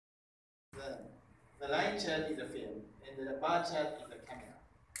The line chart is the film, and the bar chart is the camera.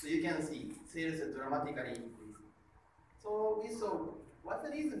 So you can see sales dramatically increasing. So we saw what's the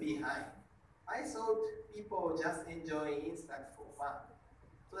reason behind. I thought people just enjoy Instax for fun.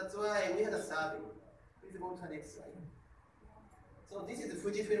 So that's why we had a survey. Please go to the next slide. So this is the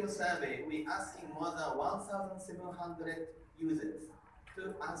Fujifilm survey. We asking more than 1,700 users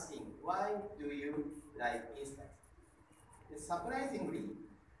to asking why do you like Instax? Surprisingly,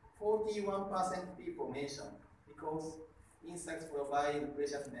 41% people mentioned because Instax provides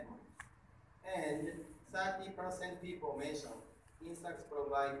precious memory, and 30% people mentioned Instax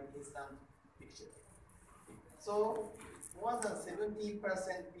provides instant pictures. So more than 70%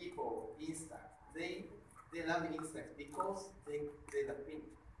 people Instax, they love Instax because they the print.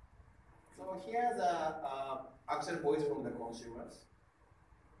 So here's the actual voice from the consumers.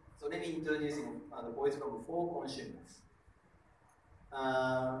 So let me introduce the voice from 4 consumers.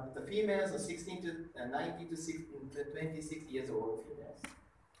 The females are 16 to 19 to 26 years old females.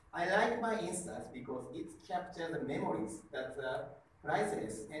 I like my Instax because it captures the memories that are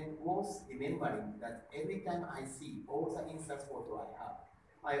priceless and worth remembering that every time I see all the Instax photo I have,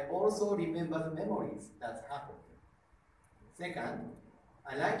 I also remember the memories that happened. Second,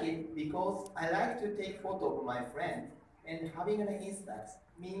 I like it because I like to take photo of my friend, and having an Instax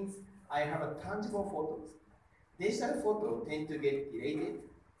means I have a tangible photos. Digital photos tend to get deleted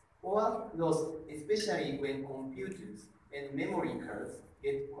or lost, especially when computers and memory cards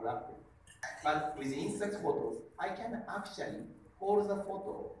get corrupted. But with Instax photos, I can actually hold the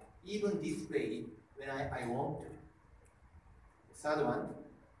photo, even display it when I want to. Third one,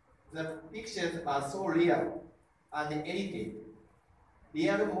 the pictures are so real and edited,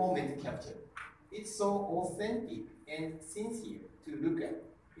 real moment capture. It's so authentic and sincere to look at,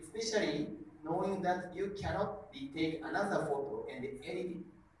 especially knowing that you cannot retake another photo and edit it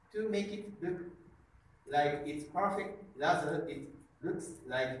to make it look like it's perfect, rather it looks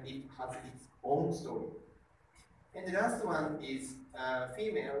like it has its own story. And the last one is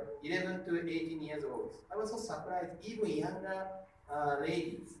female, 11 to 18 years old. I was so surprised, even younger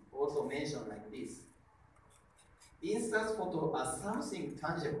ladies also mentioned like this. Instax photos are something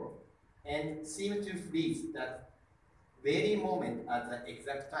tangible and seem to freeze that very moment at the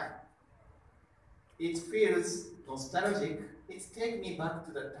exact time. It feels nostalgic. It takes me back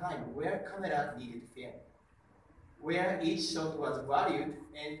to the time where camera needed film, where each shot was valued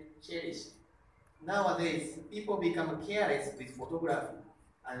and cherished. Nowadays, people become careless with photography,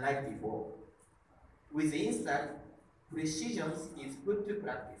 unlike before. With Instax, precision is put to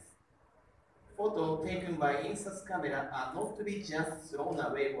practice. Photos taken by Instax camera are not to be just thrown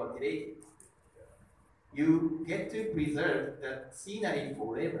away or deleted. You get to preserve the scenery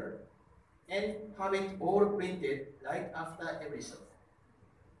forever and have it all printed right after every shot.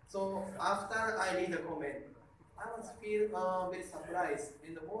 So after I read the comment, I was feel very surprised,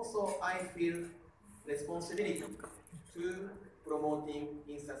 and also I feel responsibility to promoting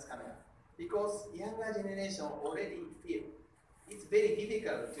Instax camera, because younger generation already feel it's very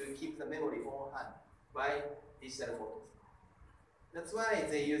difficult to keep the memory on hand by digital photos. That's why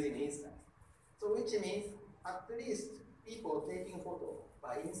they're using Instax. So which means at least people taking photo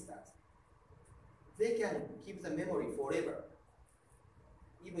by Instax, they can keep the memory forever,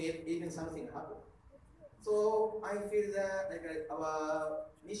 even something happens. So I feel that like our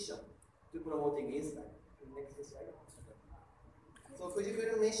mission to promoting Instax. Next slide. So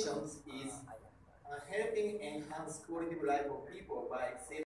Fujifilm missions is helping enhance quality of life of people by saving